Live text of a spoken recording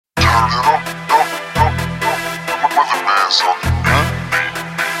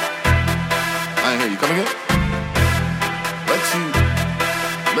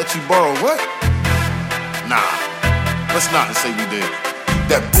what? Nah, let's not say we did.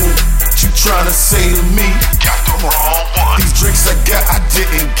 That boo you tryna say to me, got the wrong one. These drinks I got, I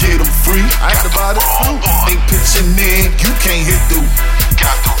didn't get them free. I had to buy this too. Ain't pitching in, you can't hit through.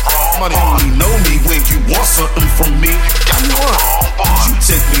 Got the wrong money. Only know me when you want something from me. Got the wrong one. You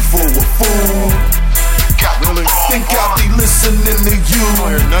take me for a fool. Got really? Think I'll be listening to you. I don't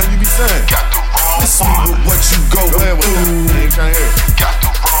hear nothing you be saying. Got the wrong Listen one. with what you going Go ahead with through. that. I ain't trying to hear it. Got the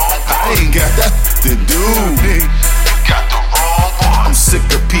wrong one. I ain't got that to do. Hey. Got the wrong one. I'm sick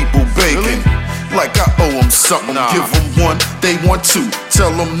of people begging. Really? Like I owe them something. Nah. Give them one, they want two.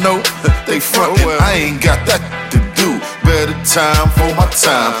 Tell them no, they frontin'. Oh, well. I ain't got that to do. Better time for my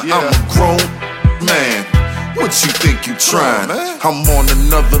time. Yeah. I'm a grown man. What you think you trying? Man. I'm on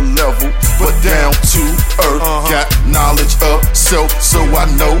another level, but down to earth. Got knowledge of self, so I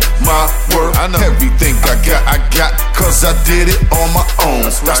know my worth. I know. Everything I got, cause I did it on my own.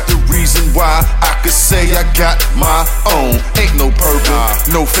 That's the reason why I could say I got my own. Ain't no purpose,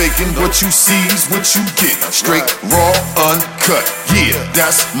 no faking. What you see's what you get. Straight, raw, uncut. Yeah,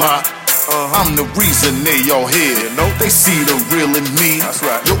 that's my. I'm the reason they all here. They see the real in me. That's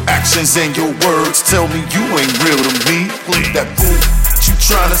right. Your actions and your words tell me you ain't real to me. That boo you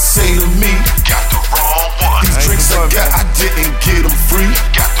tryna say to me, got the wrong one. These drinks I got, I didn't get them free.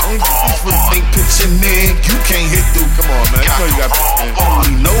 Got the wrong one. Ain't pitching in, you can't hit through. Come on, man. You know you got the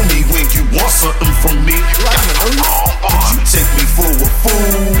only know me when you want something from me. Got the wrong one. You take me for a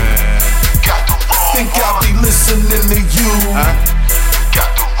fool. Got the wrong Think I'll be listening to you.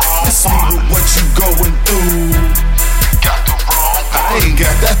 Got the wrong Listen with what you going through. Got the wrong I ain't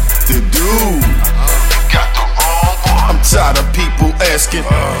got that to do. Got the wrong one. I'm tired of people asking,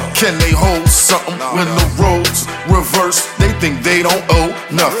 can they hold something when the roles reverse? They think they don't owe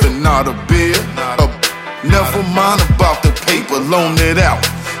nothing, not a beer. Never mind about the paper, loan it out.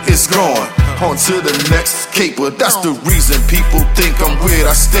 It's gone. On to the next caper. That's the reason people think I'm weird.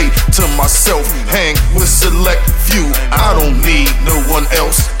 I stay to myself, hang with select few. I don't need no one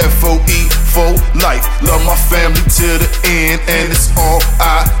else. FOE for life. Love my family to the end, and it's all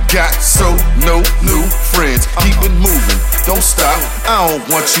I got. So no new friends. Keep it moving, don't stop. I don't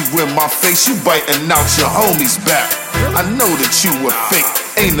want you in my face. You biting out your homie's back. I know that you a fake.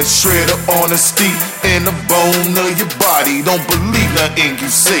 Ain't a shred of honesty in the bone of your body. Don't believe nothing you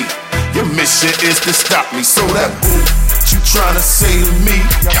say. Your mission is to stop me. So that boo you tryna say to me,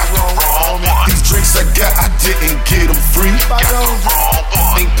 got the wrong one. These drinks I got, I didn't get them free. Got the wrong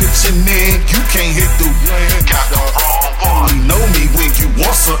one. Ain't pitching in, you can't hit through. Got the wrong one. You know me when you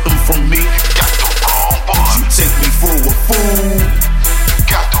want something from me. Got the wrong one. You take me for a fool.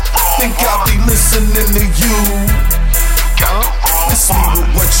 Got the wrong Think I'll be listening to you. Got the wrong Listen with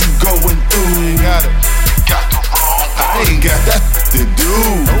what you going through. Got it. Got the wrong I ain't got that to do.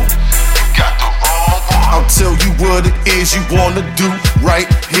 Got the wrong one. I'll tell you what it is you wanna do right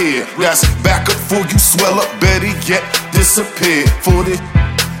here. That's back up before you swell up. Better yet, disappear for the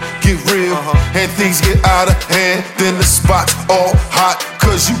get real. And things get out of hand. Then the spot's all hot,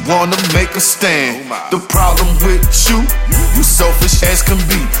 cause you wanna make a stand. The problem with you selfish as can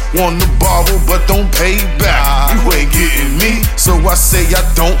be. Wanna borrow but don't pay back. You ain't getting me, so I say I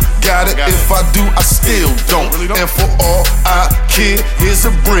don't got it. If I do, I still don't. And for all I care, here's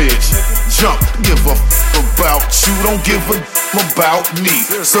a bridge. Jump, give a about you, don't give a about me.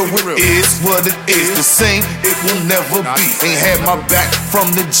 So it is what it is, the same, it will never be. Ain't had my back from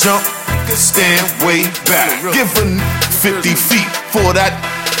the jump, stand way back. Give a 50 feet for that,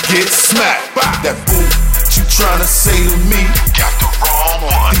 get smacked. That boo you tryna say to me, got the wrong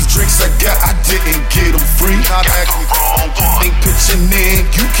one. These drinks I got, I didn't get them free. Got the wrong one. Ain't pitching in,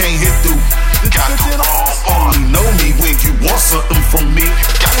 you can't hit through. Got the wrong one. You know me when you want something from me.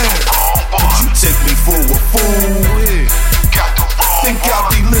 Got the wrong one. You take me for a fool. Got the wrong Think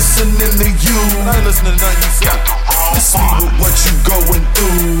I'll be listening to you. I ain't listening to nothing you say. Got the wrong Listen with what you going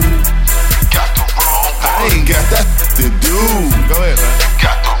through. Got the wrong I ain't got that to do. Go ahead, man.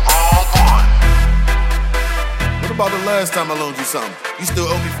 Got the wrong one. What about the last time I loaned you something? You still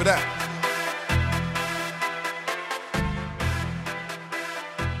owe me for that?